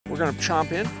going to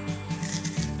chomp in.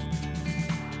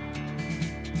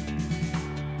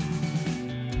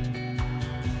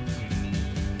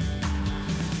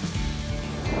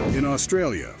 In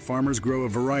Australia, farmers grow a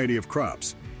variety of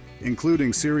crops,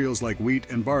 including cereals like wheat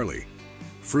and barley,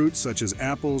 fruits such as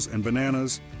apples and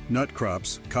bananas, nut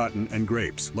crops, cotton, and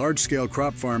grapes. Large-scale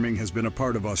crop farming has been a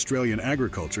part of Australian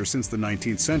agriculture since the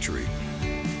 19th century.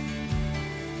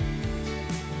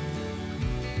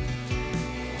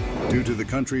 Due to the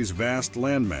country's vast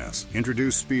landmass,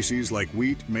 introduced species like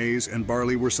wheat, maize, and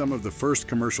barley were some of the first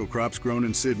commercial crops grown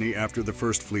in Sydney after the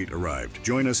first fleet arrived.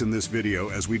 Join us in this video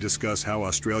as we discuss how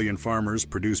Australian farmers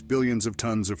produce billions of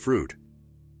tons of fruit.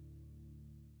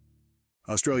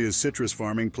 Australia's citrus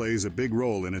farming plays a big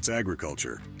role in its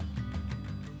agriculture.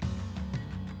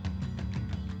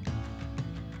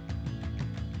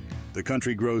 The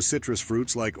country grows citrus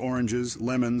fruits like oranges,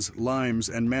 lemons, limes,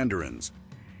 and mandarins.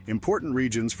 Important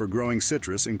regions for growing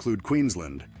citrus include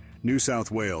Queensland, New South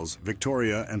Wales,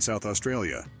 Victoria, and South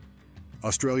Australia.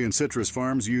 Australian citrus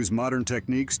farms use modern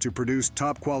techniques to produce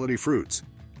top-quality fruits.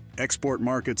 Export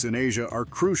markets in Asia are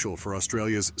crucial for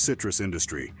Australia's citrus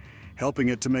industry, helping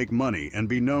it to make money and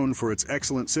be known for its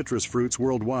excellent citrus fruits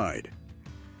worldwide.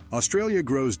 Australia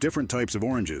grows different types of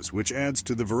oranges, which adds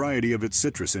to the variety of its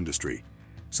citrus industry.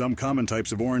 Some common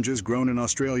types of oranges grown in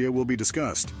Australia will be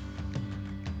discussed.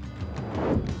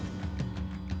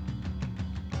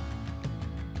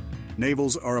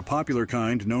 Navels are a popular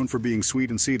kind known for being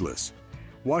sweet and seedless.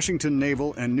 Washington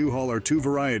Navel and Newhall are two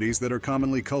varieties that are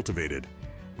commonly cultivated.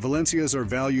 Valencias are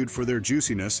valued for their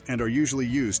juiciness and are usually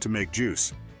used to make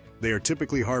juice. They are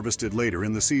typically harvested later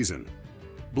in the season.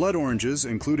 Blood oranges,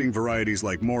 including varieties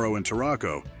like Moro and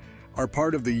Tarraco, are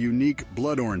part of the unique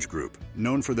blood orange group,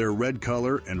 known for their red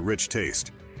color and rich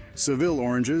taste. Seville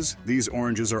oranges, these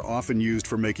oranges are often used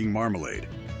for making marmalade.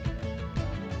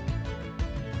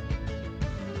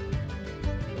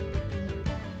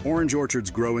 Orange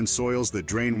orchards grow in soils that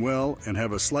drain well and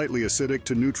have a slightly acidic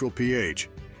to neutral pH.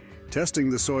 Testing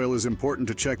the soil is important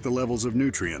to check the levels of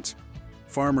nutrients.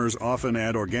 Farmers often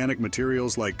add organic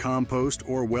materials like compost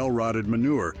or well-rotted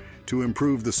manure to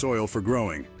improve the soil for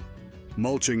growing.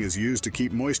 Mulching is used to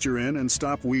keep moisture in and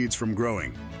stop weeds from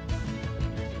growing.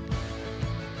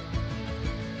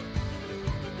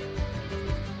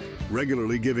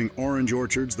 Regularly giving orange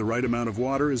orchards the right amount of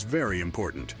water is very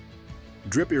important.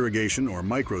 Drip irrigation or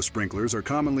micro sprinklers are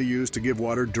commonly used to give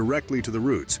water directly to the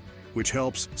roots, which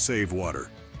helps save water.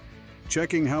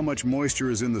 Checking how much moisture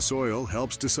is in the soil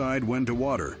helps decide when to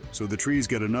water, so the trees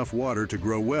get enough water to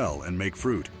grow well and make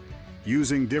fruit.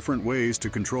 Using different ways to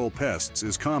control pests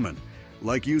is common,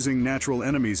 like using natural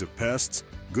enemies of pests,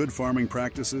 good farming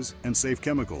practices, and safe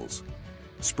chemicals.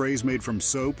 Sprays made from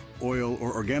soap, oil,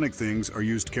 or organic things are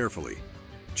used carefully.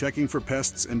 Checking for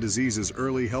pests and diseases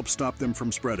early helps stop them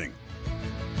from spreading.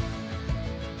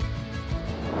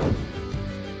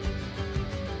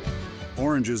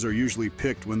 Oranges are usually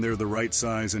picked when they're the right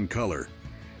size and color.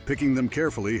 Picking them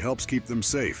carefully helps keep them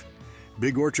safe.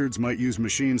 Big orchards might use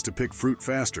machines to pick fruit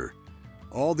faster.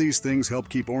 All these things help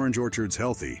keep orange orchards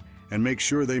healthy and make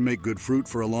sure they make good fruit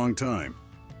for a long time.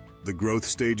 The growth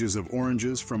stages of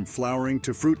oranges from flowering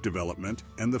to fruit development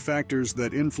and the factors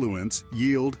that influence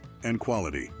yield and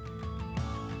quality.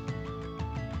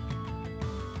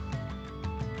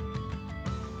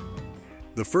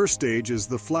 The first stage is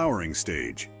the flowering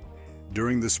stage.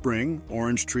 During the spring,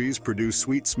 orange trees produce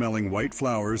sweet-smelling white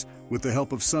flowers with the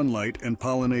help of sunlight and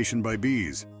pollination by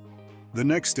bees. The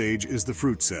next stage is the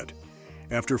fruit set.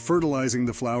 After fertilizing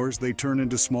the flowers, they turn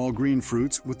into small green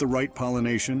fruits with the right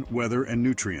pollination, weather, and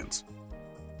nutrients.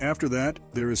 After that,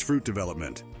 there is fruit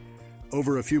development.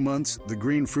 Over a few months, the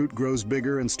green fruit grows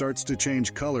bigger and starts to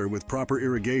change color with proper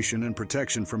irrigation and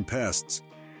protection from pests.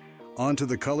 On to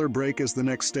the color break as the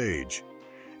next stage.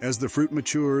 As the fruit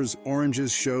matures,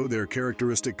 oranges show their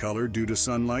characteristic color due to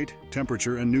sunlight,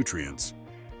 temperature, and nutrients.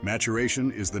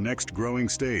 Maturation is the next growing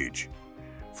stage.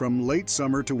 From late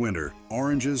summer to winter,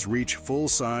 oranges reach full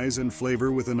size and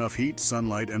flavor with enough heat,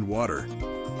 sunlight, and water.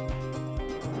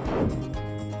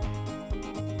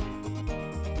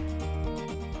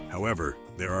 However,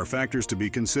 there are factors to be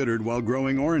considered while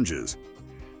growing oranges.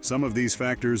 Some of these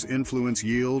factors influence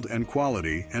yield and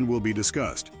quality and will be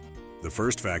discussed. The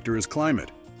first factor is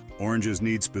climate. Oranges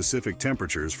need specific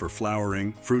temperatures for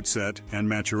flowering, fruit set, and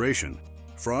maturation.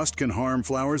 Frost can harm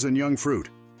flowers and young fruit.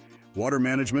 Water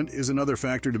management is another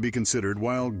factor to be considered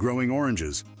while growing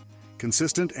oranges.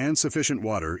 Consistent and sufficient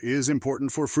water is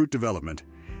important for fruit development,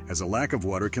 as a lack of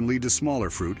water can lead to smaller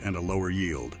fruit and a lower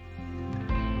yield.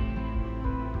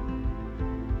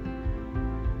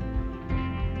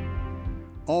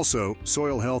 Also,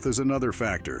 soil health is another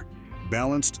factor.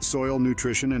 Balanced soil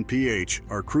nutrition and pH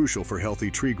are crucial for healthy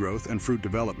tree growth and fruit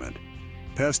development.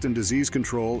 Pest and disease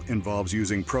control involves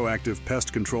using proactive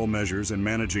pest control measures and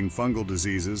managing fungal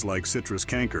diseases like citrus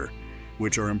canker,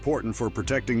 which are important for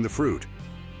protecting the fruit.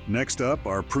 Next up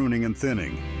are pruning and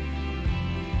thinning.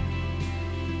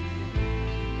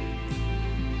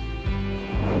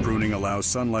 Pruning allows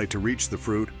sunlight to reach the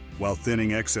fruit, while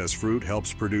thinning excess fruit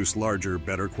helps produce larger,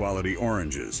 better quality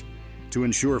oranges. To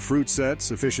ensure fruit set,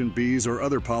 sufficient bees or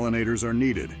other pollinators are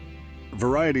needed.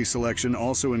 Variety selection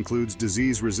also includes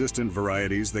disease-resistant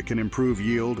varieties that can improve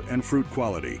yield and fruit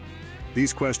quality.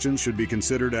 These questions should be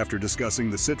considered after discussing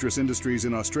the citrus industries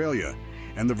in Australia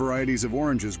and the varieties of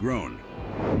oranges grown.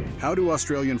 How do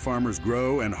Australian farmers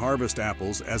grow and harvest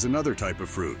apples as another type of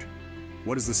fruit?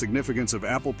 What is the significance of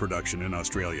apple production in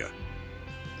Australia?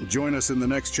 Join us in the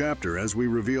next chapter as we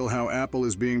reveal how apple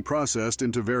is being processed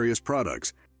into various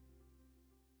products.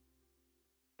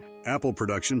 Apple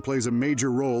production plays a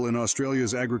major role in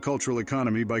Australia's agricultural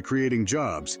economy by creating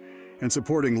jobs and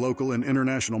supporting local and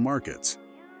international markets.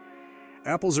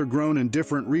 Apples are grown in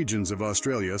different regions of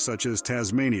Australia, such as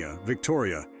Tasmania,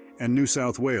 Victoria, and New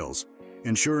South Wales,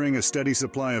 ensuring a steady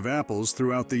supply of apples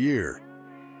throughout the year.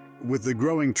 With the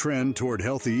growing trend toward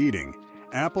healthy eating,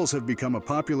 apples have become a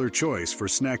popular choice for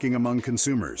snacking among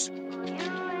consumers.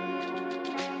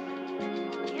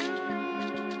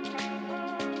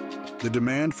 The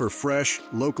demand for fresh,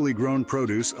 locally grown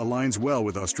produce aligns well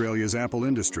with Australia's apple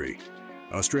industry.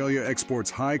 Australia exports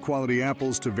high-quality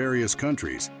apples to various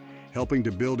countries, helping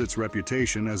to build its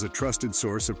reputation as a trusted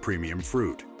source of premium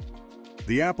fruit.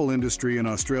 The apple industry in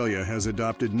Australia has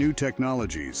adopted new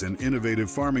technologies and innovative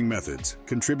farming methods,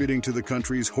 contributing to the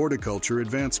country's horticulture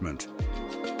advancement.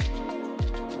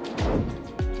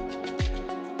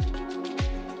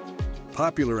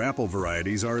 Popular apple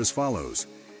varieties are as follows.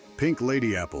 Pink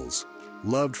lady apples,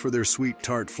 loved for their sweet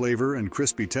tart flavor and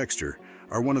crispy texture,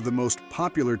 are one of the most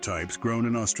popular types grown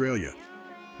in Australia.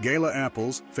 Gala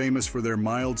apples, famous for their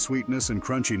mild sweetness and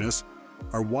crunchiness,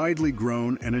 are widely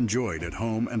grown and enjoyed at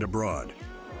home and abroad.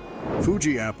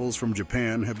 Fuji apples from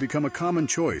Japan have become a common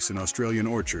choice in Australian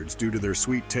orchards due to their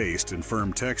sweet taste and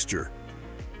firm texture.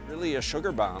 Really a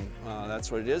sugar bomb,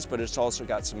 that's what it is, but it's also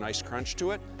got some nice crunch to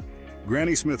it.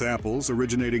 Granny Smith apples,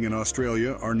 originating in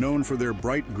Australia, are known for their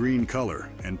bright green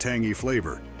color and tangy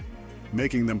flavor,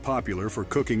 making them popular for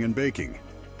cooking and baking.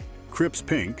 Cripps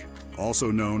Pink,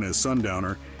 also known as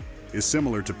Sundowner, is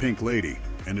similar to Pink Lady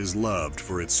and is loved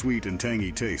for its sweet and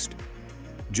tangy taste.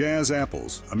 Jazz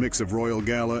apples, a mix of Royal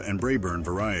Gala and Braeburn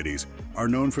varieties, are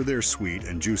known for their sweet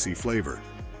and juicy flavor.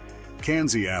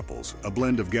 Kanzi apples, a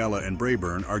blend of Gala and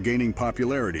Braeburn, are gaining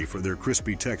popularity for their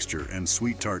crispy texture and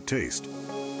sweet tart taste.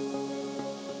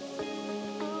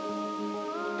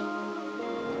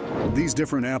 These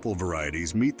different apple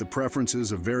varieties meet the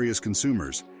preferences of various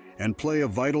consumers and play a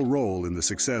vital role in the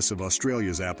success of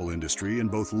Australia's apple industry in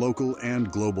both local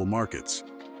and global markets.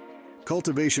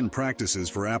 Cultivation practices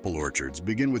for apple orchards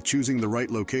begin with choosing the right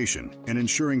location and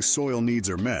ensuring soil needs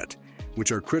are met,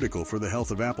 which are critical for the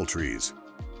health of apple trees.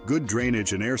 Good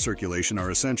drainage and air circulation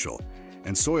are essential,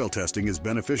 and soil testing is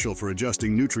beneficial for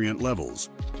adjusting nutrient levels.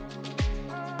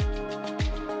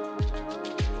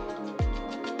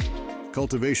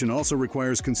 Cultivation also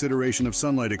requires consideration of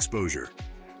sunlight exposure.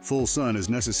 Full sun is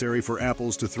necessary for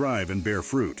apples to thrive and bear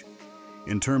fruit.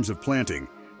 In terms of planting,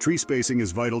 tree spacing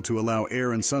is vital to allow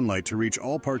air and sunlight to reach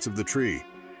all parts of the tree,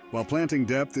 while planting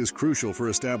depth is crucial for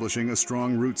establishing a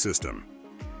strong root system.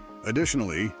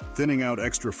 Additionally, thinning out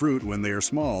extra fruit when they are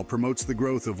small promotes the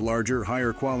growth of larger,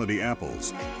 higher quality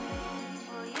apples.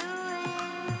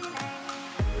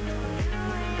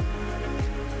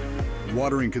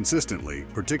 Watering consistently,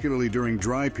 particularly during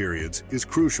dry periods, is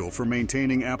crucial for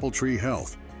maintaining apple tree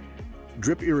health.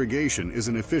 Drip irrigation is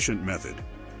an efficient method,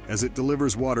 as it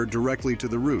delivers water directly to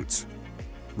the roots.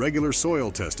 Regular soil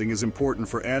testing is important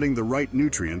for adding the right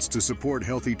nutrients to support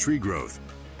healthy tree growth.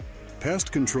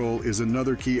 Pest control is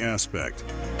another key aspect.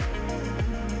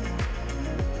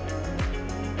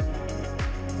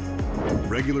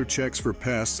 Regular checks for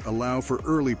pests allow for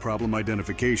early problem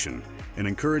identification, and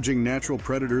encouraging natural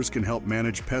predators can help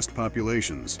manage pest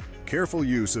populations. Careful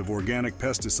use of organic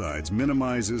pesticides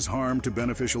minimizes harm to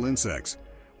beneficial insects.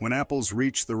 When apples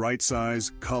reach the right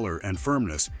size, color, and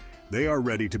firmness, they are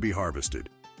ready to be harvested.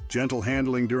 Gentle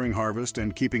handling during harvest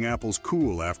and keeping apples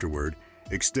cool afterward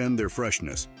extend their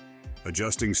freshness.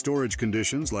 Adjusting storage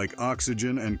conditions like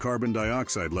oxygen and carbon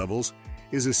dioxide levels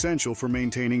is essential for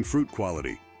maintaining fruit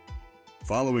quality.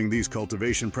 Following these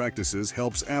cultivation practices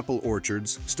helps apple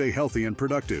orchards stay healthy and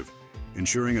productive,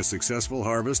 ensuring a successful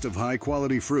harvest of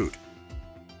high-quality fruit.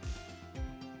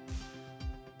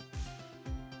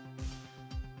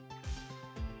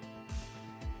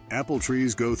 Apple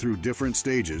trees go through different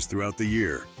stages throughout the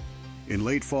year. In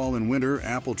late fall and winter,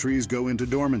 apple trees go into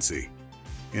dormancy.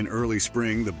 In early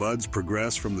spring, the buds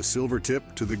progress from the silver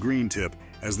tip to the green tip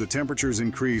as the temperatures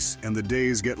increase and the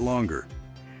days get longer.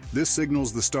 This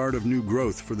signals the start of new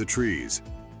growth for the trees.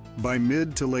 By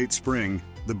mid to late spring,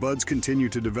 the buds continue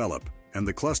to develop, and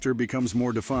the cluster becomes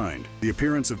more defined. The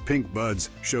appearance of pink buds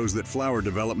shows that flower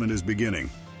development is beginning.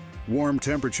 Warm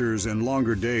temperatures and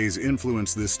longer days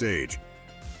influence this stage.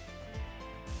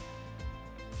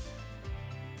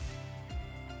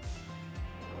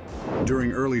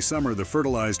 During early summer, the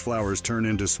fertilized flowers turn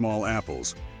into small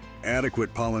apples.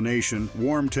 Adequate pollination,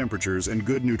 warm temperatures, and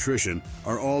good nutrition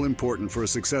are all important for a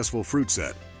successful fruit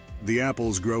set. The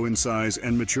apples grow in size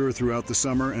and mature throughout the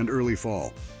summer and early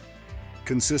fall.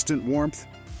 Consistent warmth,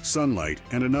 sunlight,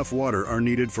 and enough water are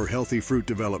needed for healthy fruit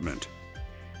development.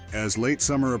 As late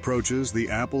summer approaches, the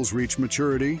apples reach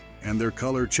maturity and their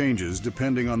color changes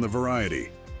depending on the variety.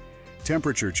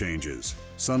 Temperature changes,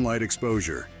 sunlight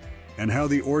exposure, and how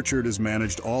the orchard is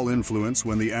managed all influence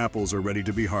when the apples are ready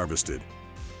to be harvested.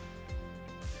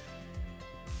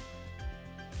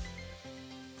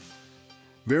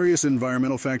 Various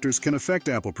environmental factors can affect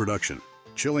apple production.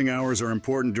 Chilling hours are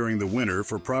important during the winter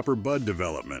for proper bud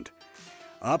development.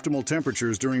 Optimal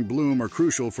temperatures during bloom are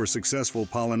crucial for successful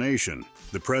pollination.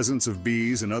 The presence of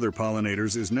bees and other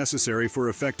pollinators is necessary for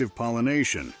effective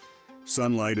pollination.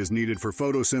 Sunlight is needed for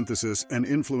photosynthesis and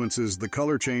influences the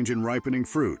color change in ripening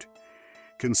fruit.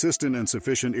 Consistent and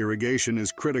sufficient irrigation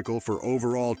is critical for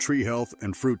overall tree health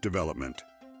and fruit development.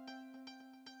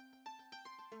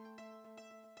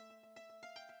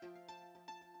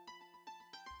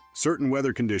 Certain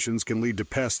weather conditions can lead to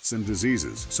pests and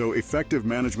diseases, so effective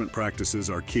management practices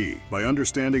are key. By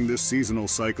understanding this seasonal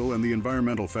cycle and the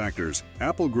environmental factors,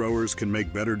 apple growers can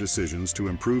make better decisions to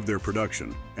improve their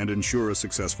production and ensure a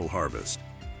successful harvest.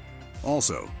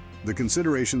 Also, the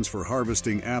considerations for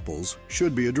harvesting apples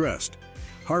should be addressed.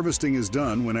 Harvesting is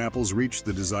done when apples reach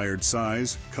the desired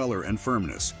size, color, and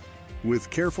firmness, with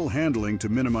careful handling to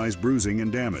minimize bruising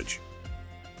and damage.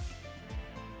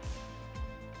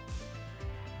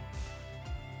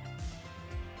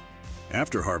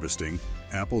 After harvesting,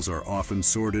 apples are often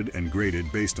sorted and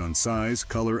graded based on size,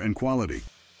 color, and quality.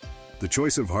 The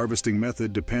choice of harvesting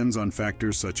method depends on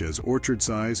factors such as orchard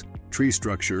size, tree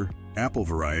structure, apple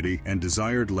variety, and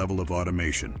desired level of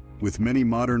automation, with many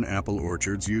modern apple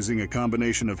orchards using a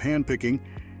combination of hand-picking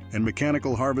and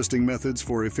mechanical harvesting methods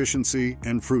for efficiency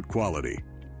and fruit quality.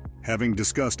 Having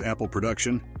discussed apple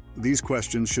production, these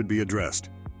questions should be addressed.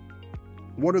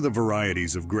 What are the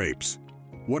varieties of grapes?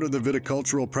 What are the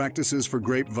viticultural practices for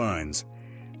grapevines?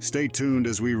 Stay tuned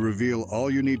as we reveal all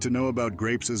you need to know about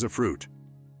grapes as a fruit.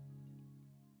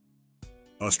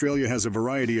 Australia has a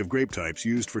variety of grape types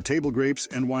used for table grapes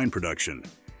and wine production.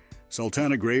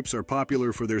 Sultana grapes are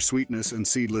popular for their sweetness and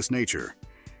seedless nature.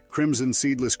 Crimson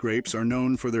seedless grapes are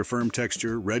known for their firm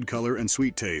texture, red color, and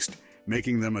sweet taste,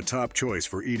 making them a top choice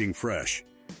for eating fresh.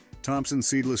 Thompson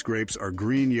seedless grapes are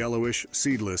green, yellowish,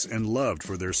 seedless, and loved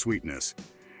for their sweetness.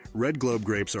 Red Globe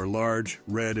grapes are large,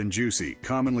 red, and juicy,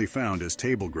 commonly found as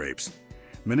table grapes.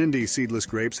 Menindee seedless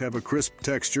grapes have a crisp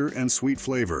texture and sweet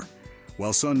flavor,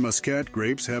 while Sun Muscat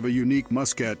grapes have a unique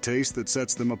muscat taste that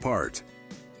sets them apart.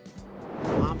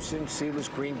 Thompson seedless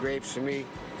green grapes, to me,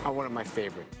 are one of my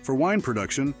favorites. For wine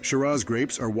production, Shiraz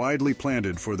grapes are widely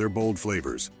planted for their bold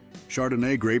flavors.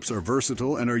 Chardonnay grapes are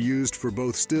versatile and are used for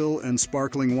both still and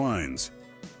sparkling wines.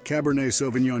 Cabernet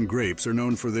Sauvignon grapes are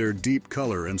known for their deep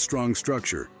color and strong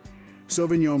structure.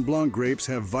 Sauvignon Blanc grapes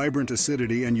have vibrant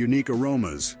acidity and unique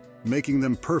aromas, making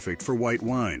them perfect for white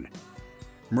wine.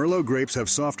 Merlot grapes have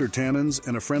softer tannins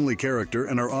and a friendly character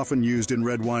and are often used in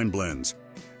red wine blends.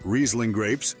 Riesling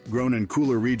grapes, grown in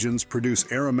cooler regions, produce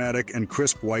aromatic and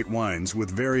crisp white wines with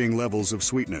varying levels of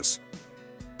sweetness.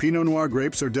 Pinot Noir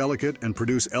grapes are delicate and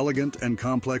produce elegant and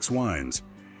complex wines.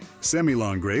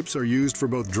 Semillon grapes are used for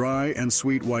both dry and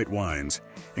sweet white wines,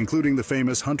 including the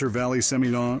famous Hunter Valley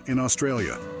Semillon in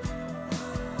Australia.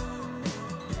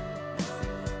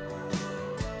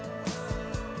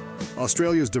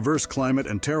 Australia's diverse climate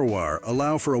and terroir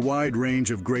allow for a wide range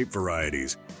of grape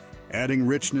varieties, adding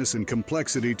richness and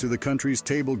complexity to the country's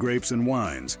table grapes and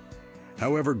wines.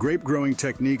 However, grape growing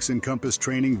techniques encompass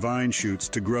training vine shoots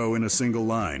to grow in a single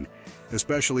line,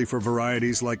 especially for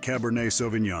varieties like Cabernet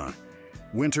Sauvignon.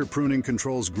 Winter pruning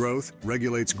controls growth,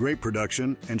 regulates grape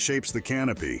production, and shapes the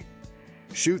canopy.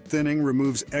 Shoot thinning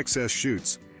removes excess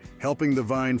shoots, helping the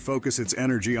vine focus its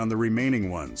energy on the remaining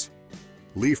ones.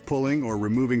 Leaf pulling or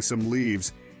removing some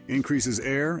leaves increases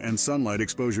air and sunlight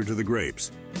exposure to the grapes.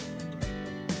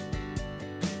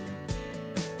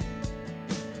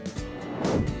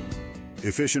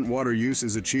 Efficient water use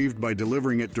is achieved by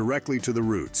delivering it directly to the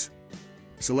roots.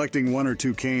 Selecting 1 or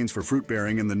 2 canes for fruit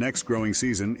bearing in the next growing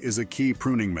season is a key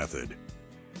pruning method.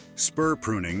 Spur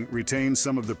pruning retains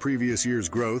some of the previous year's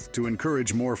growth to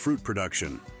encourage more fruit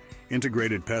production.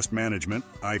 Integrated Pest Management,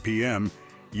 IPM,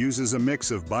 uses a mix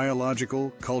of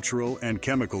biological, cultural, and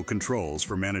chemical controls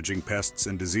for managing pests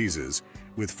and diseases,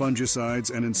 with fungicides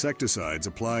and insecticides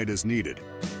applied as needed.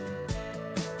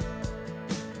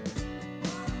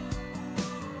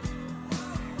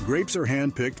 Grapes are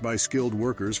hand-picked by skilled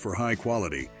workers for high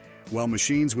quality, while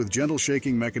machines with gentle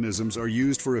shaking mechanisms are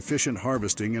used for efficient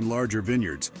harvesting in larger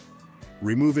vineyards.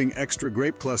 Removing extra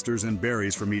grape clusters and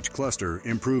berries from each cluster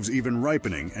improves even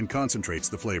ripening and concentrates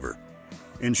the flavor.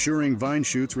 Ensuring vine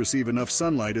shoots receive enough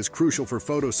sunlight is crucial for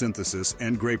photosynthesis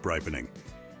and grape ripening.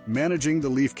 Managing the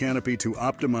leaf canopy to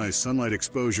optimize sunlight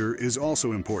exposure is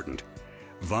also important.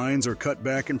 Vines are cut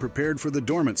back and prepared for the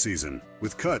dormant season,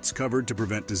 with cuts covered to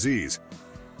prevent disease.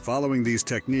 Following these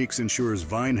techniques ensures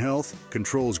vine health,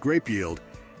 controls grape yield,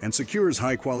 and secures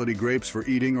high-quality grapes for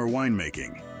eating or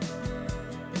winemaking.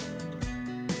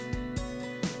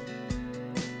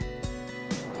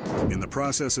 In the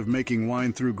process of making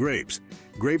wine through grapes,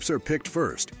 grapes are picked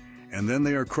first, and then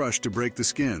they are crushed to break the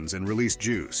skins and release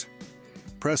juice.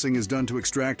 Pressing is done to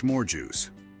extract more juice.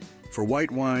 For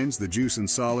white wines, the juice and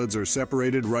solids are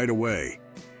separated right away.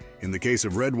 In the case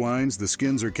of red wines, the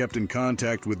skins are kept in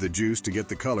contact with the juice to get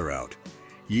the color out.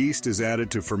 Yeast is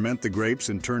added to ferment the grapes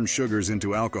and turn sugars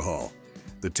into alcohol.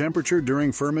 The temperature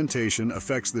during fermentation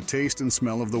affects the taste and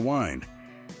smell of the wine.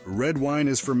 Red wine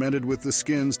is fermented with the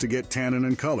skins to get tannin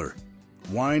and color.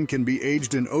 Wine can be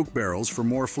aged in oak barrels for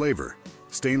more flavor.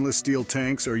 Stainless steel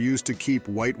tanks are used to keep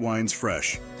white wines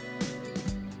fresh.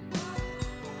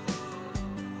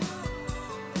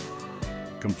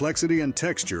 Complexity and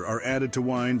texture are added to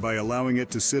wine by allowing it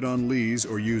to sit on lees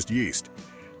or used yeast.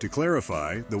 To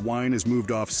clarify, the wine is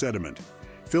moved off sediment.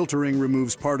 Filtering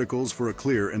removes particles for a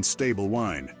clear and stable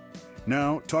wine.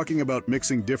 Now, talking about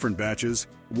mixing different batches,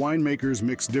 winemakers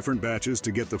mix different batches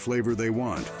to get the flavor they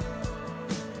want.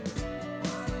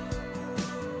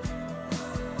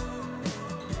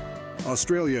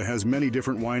 Australia has many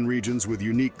different wine regions with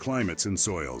unique climates and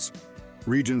soils.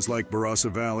 Regions like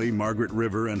Barossa Valley, Margaret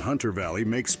River, and Hunter Valley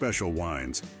make special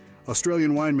wines.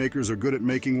 Australian winemakers are good at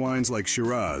making wines like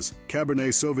Shiraz, Cabernet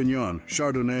Sauvignon,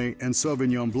 Chardonnay, and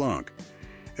Sauvignon Blanc.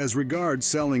 As regards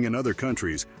selling in other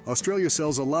countries, Australia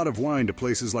sells a lot of wine to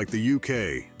places like the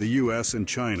UK, the US, and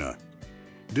China.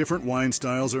 Different wine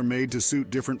styles are made to suit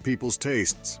different people's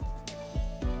tastes.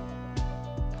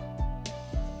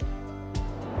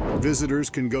 Visitors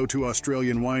can go to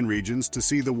Australian wine regions to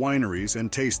see the wineries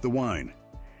and taste the wine.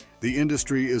 The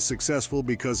industry is successful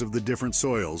because of the different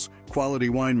soils, quality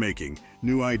winemaking,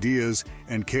 new ideas,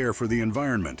 and care for the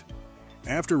environment.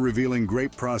 After revealing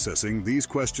grape processing, these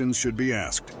questions should be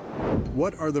asked.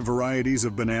 What are the varieties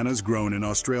of bananas grown in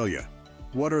Australia?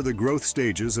 What are the growth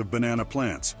stages of banana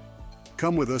plants?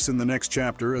 Come with us in the next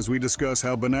chapter as we discuss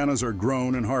how bananas are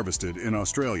grown and harvested in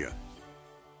Australia.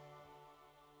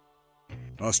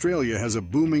 Australia has a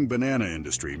booming banana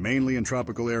industry, mainly in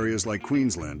tropical areas like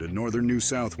Queensland and northern New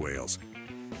South Wales.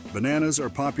 Bananas are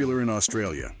popular in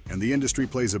Australia, and the industry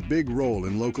plays a big role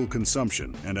in local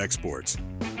consumption and exports.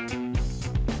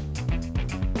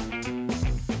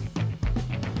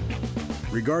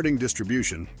 Regarding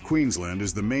distribution, Queensland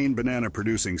is the main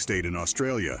banana-producing state in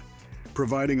Australia,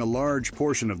 providing a large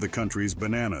portion of the country's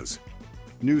bananas.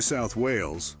 New South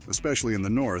Wales, especially in the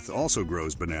north, also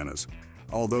grows bananas,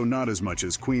 although not as much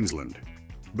as Queensland.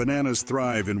 Bananas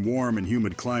thrive in warm and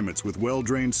humid climates with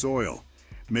well-drained soil,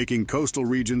 making coastal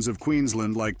regions of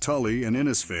Queensland like Tully and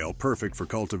Innisfail perfect for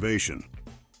cultivation.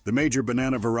 The major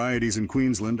banana varieties in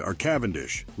Queensland are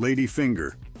Cavendish,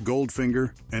 Ladyfinger,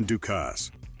 Goldfinger, and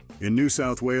Ducasse. In New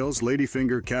South Wales,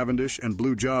 Ladyfinger, Cavendish, and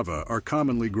Blue Java are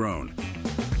commonly grown.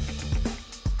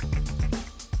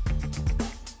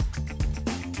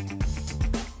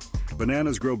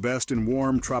 Bananas grow best in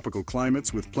warm tropical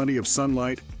climates with plenty of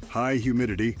sunlight, high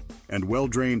humidity, and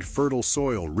well-drained fertile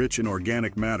soil rich in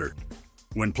organic matter.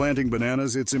 When planting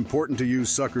bananas, it's important to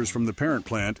use suckers from the parent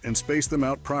plant and space them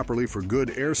out properly for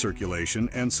good air circulation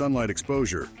and sunlight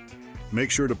exposure.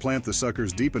 Make sure to plant the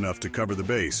suckers deep enough to cover the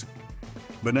base.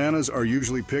 Bananas are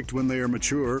usually picked when they are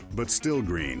mature but still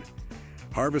green.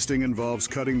 Harvesting involves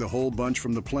cutting the whole bunch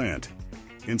from the plant.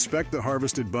 Inspect the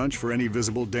harvested bunch for any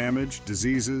visible damage,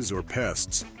 diseases, or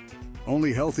pests.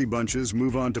 Only healthy bunches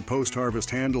move on to post-harvest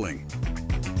handling.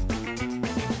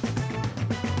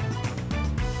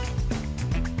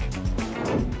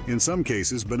 In some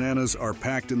cases, bananas are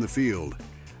packed in the field.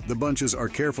 The bunches are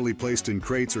carefully placed in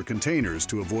crates or containers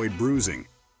to avoid bruising.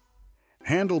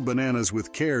 Handle bananas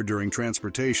with care during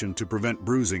transportation to prevent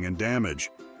bruising and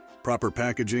damage. Proper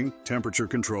packaging, temperature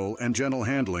control, and gentle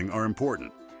handling are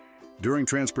important. During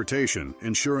transportation,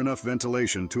 ensure enough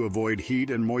ventilation to avoid heat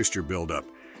and moisture buildup,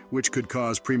 which could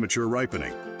cause premature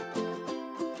ripening.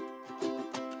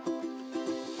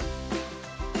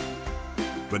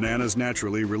 Bananas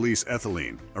naturally release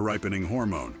ethylene, a ripening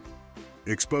hormone.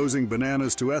 Exposing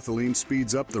bananas to ethylene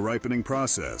speeds up the ripening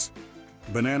process.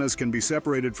 Bananas can be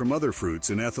separated from other fruits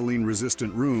in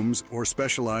ethylene-resistant rooms or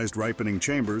specialized ripening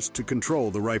chambers to control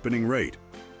the ripening rate.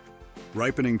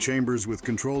 Ripening chambers with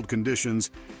controlled conditions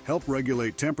help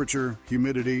regulate temperature,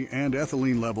 humidity, and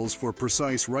ethylene levels for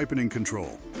precise ripening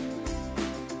control.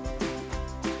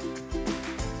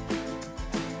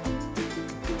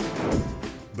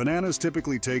 Bananas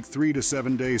typically take 3 to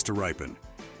 7 days to ripen,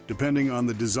 depending on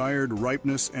the desired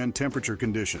ripeness and temperature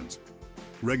conditions.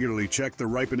 Regularly check the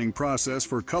ripening process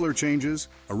for color changes,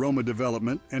 aroma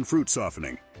development, and fruit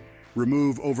softening.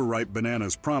 Remove overripe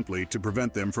bananas promptly to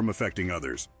prevent them from affecting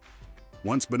others.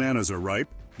 Once bananas are ripe,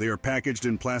 they are packaged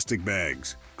in plastic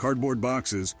bags, cardboard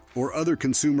boxes, or other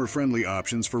consumer-friendly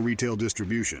options for retail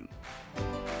distribution.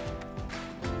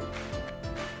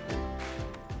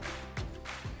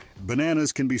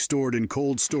 Bananas can be stored in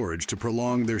cold storage to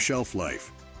prolong their shelf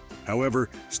life. However,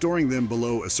 storing them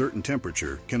below a certain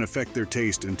temperature can affect their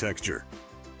taste and texture.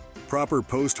 Proper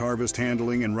post-harvest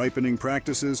handling and ripening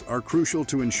practices are crucial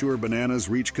to ensure bananas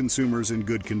reach consumers in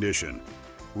good condition,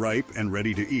 ripe and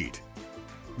ready to eat.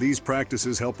 These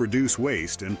practices help reduce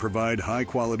waste and provide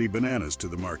high-quality bananas to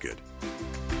the market.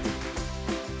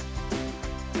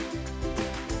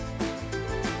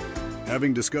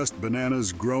 Having discussed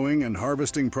bananas' growing and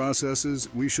harvesting processes,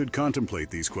 we should contemplate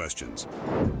these questions.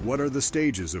 What are the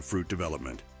stages of fruit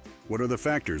development? What are the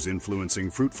factors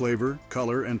influencing fruit flavor,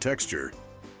 color, and texture?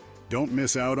 Don't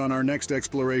miss out on our next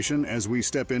exploration as we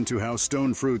step into how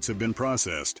stone fruits have been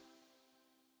processed.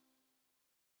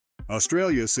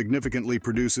 Australia significantly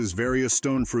produces various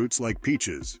stone fruits like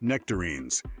peaches,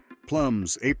 nectarines,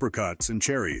 plums, apricots, and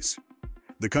cherries.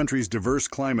 The country's diverse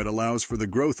climate allows for the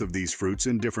growth of these fruits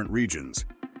in different regions.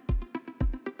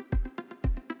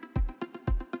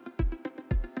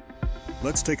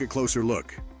 Let's take a closer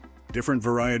look. Different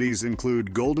varieties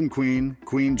include Golden Queen,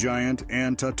 Queen Giant,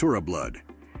 and Tatura Blood.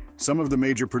 Some of the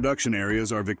major production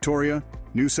areas are Victoria,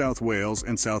 New South Wales,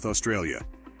 and South Australia.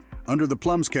 Under the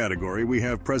plums category, we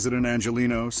have President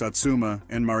Angelino, Satsuma,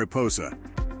 and Mariposa.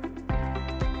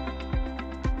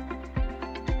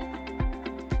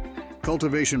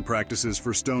 Cultivation practices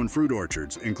for stone fruit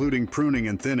orchards, including pruning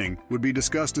and thinning, would be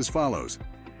discussed as follows.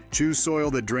 Choose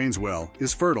soil that drains well,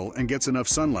 is fertile, and gets enough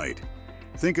sunlight.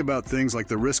 Think about things like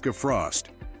the risk of frost,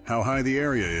 how high the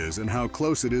area is, and how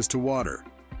close it is to water.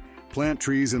 Plant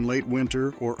trees in late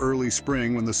winter or early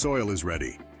spring when the soil is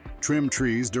ready. Trim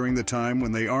trees during the time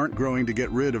when they aren't growing to get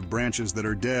rid of branches that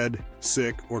are dead,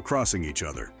 sick, or crossing each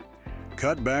other.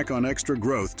 Cut back on extra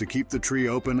growth to keep the tree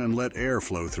open and let air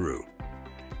flow through.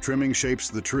 Trimming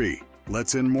shapes the tree,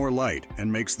 lets in more light,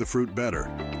 and makes the fruit better.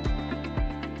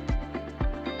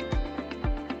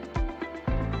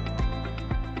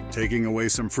 Taking away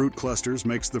some fruit clusters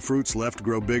makes the fruits left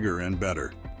grow bigger and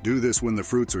better. Do this when the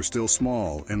fruits are still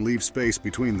small and leave space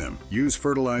between them. Use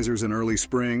fertilizers in early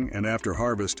spring and after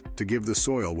harvest to give the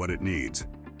soil what it needs.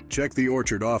 Check the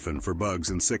orchard often for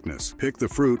bugs and sickness. Pick the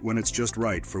fruit when it's just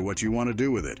right for what you want to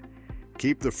do with it.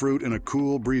 Keep the fruit in a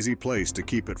cool, breezy place to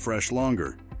keep it fresh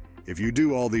longer. If you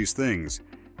do all these things,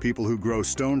 people who grow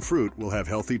stone fruit will have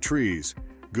healthy trees,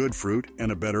 good fruit,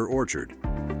 and a better orchard.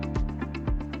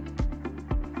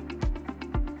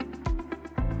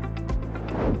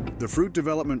 The fruit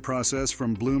development process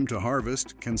from bloom to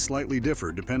harvest can slightly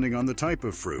differ depending on the type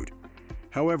of fruit.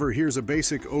 However, here's a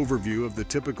basic overview of the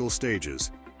typical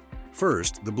stages.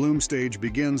 First, the bloom stage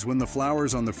begins when the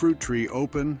flowers on the fruit tree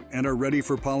open and are ready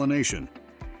for pollination.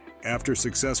 After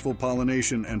successful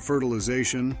pollination and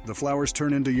fertilization, the flowers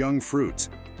turn into young fruits.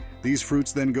 These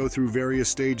fruits then go through various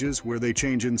stages where they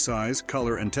change in size,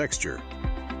 color, and texture.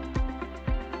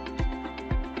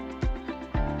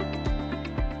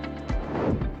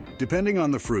 Depending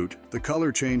on the fruit, the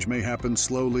color change may happen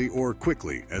slowly or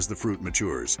quickly as the fruit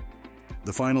matures.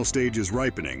 The final stage is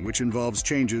ripening, which involves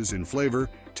changes in flavor,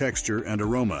 texture, and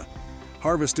aroma.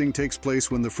 Harvesting takes place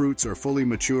when the fruits are fully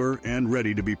mature and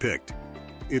ready to be picked.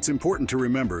 It's important to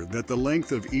remember that the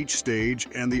length of each stage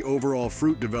and the overall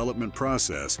fruit development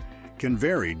process can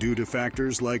vary due to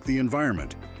factors like the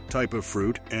environment, type of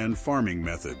fruit, and farming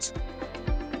methods.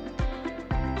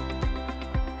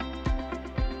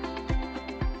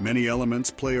 Many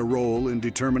elements play a role in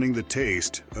determining the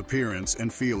taste, appearance,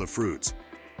 and feel of fruits.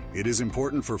 It is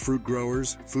important for fruit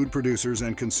growers, food producers,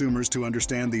 and consumers to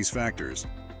understand these factors.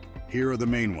 Here are the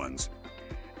main ones.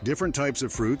 Different types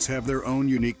of fruits have their own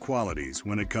unique qualities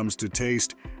when it comes to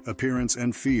taste, appearance,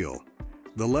 and feel.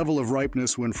 The level of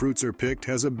ripeness when fruits are picked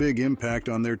has a big impact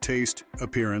on their taste,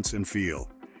 appearance, and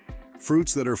feel.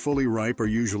 Fruits that are fully ripe are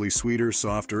usually sweeter,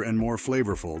 softer, and more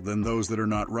flavorful than those that are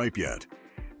not ripe yet.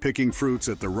 Picking fruits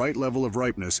at the right level of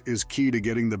ripeness is key to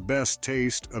getting the best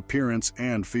taste, appearance,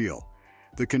 and feel.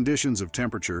 The conditions of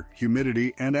temperature,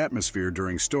 humidity, and atmosphere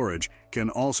during storage can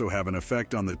also have an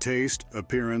effect on the taste,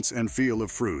 appearance, and feel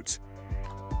of fruits.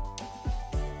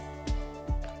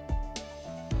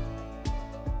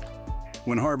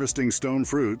 When harvesting stone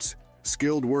fruits,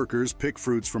 skilled workers pick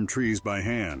fruits from trees by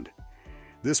hand.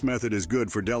 This method is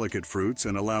good for delicate fruits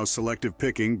and allows selective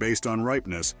picking based on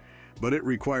ripeness, but it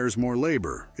requires more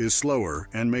labor, is slower,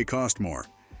 and may cost more.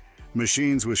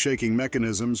 Machines with shaking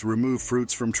mechanisms remove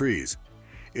fruits from trees.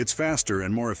 It's faster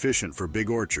and more efficient for big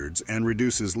orchards and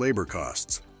reduces labor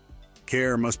costs.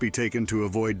 Care must be taken to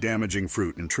avoid damaging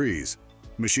fruit and trees.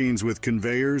 Machines with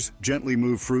conveyors gently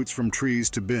move fruits from trees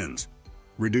to bins.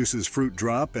 Reduces fruit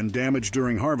drop and damage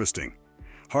during harvesting.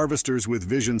 Harvesters with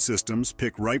vision systems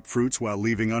pick ripe fruits while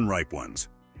leaving unripe ones.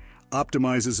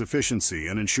 Optimizes efficiency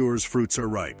and ensures fruits are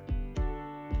ripe.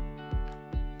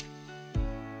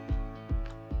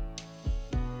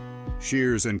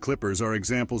 Shears and clippers are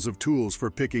examples of tools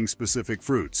for picking specific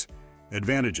fruits.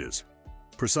 Advantages: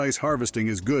 precise harvesting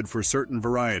is good for certain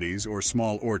varieties or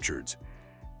small orchards.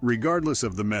 Regardless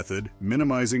of the method,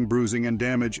 minimizing bruising and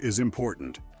damage is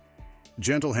important.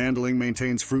 Gentle handling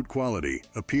maintains fruit quality,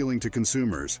 appealing to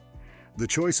consumers. The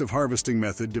choice of harvesting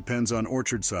method depends on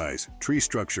orchard size, tree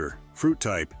structure, fruit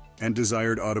type, and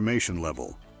desired automation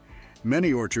level.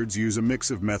 Many orchards use a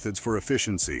mix of methods for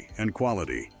efficiency and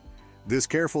quality. This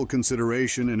careful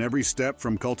consideration in every step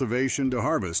from cultivation to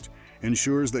harvest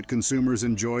ensures that consumers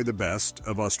enjoy the best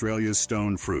of Australia's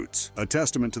stone fruits, a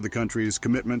testament to the country's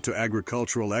commitment to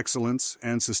agricultural excellence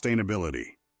and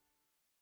sustainability.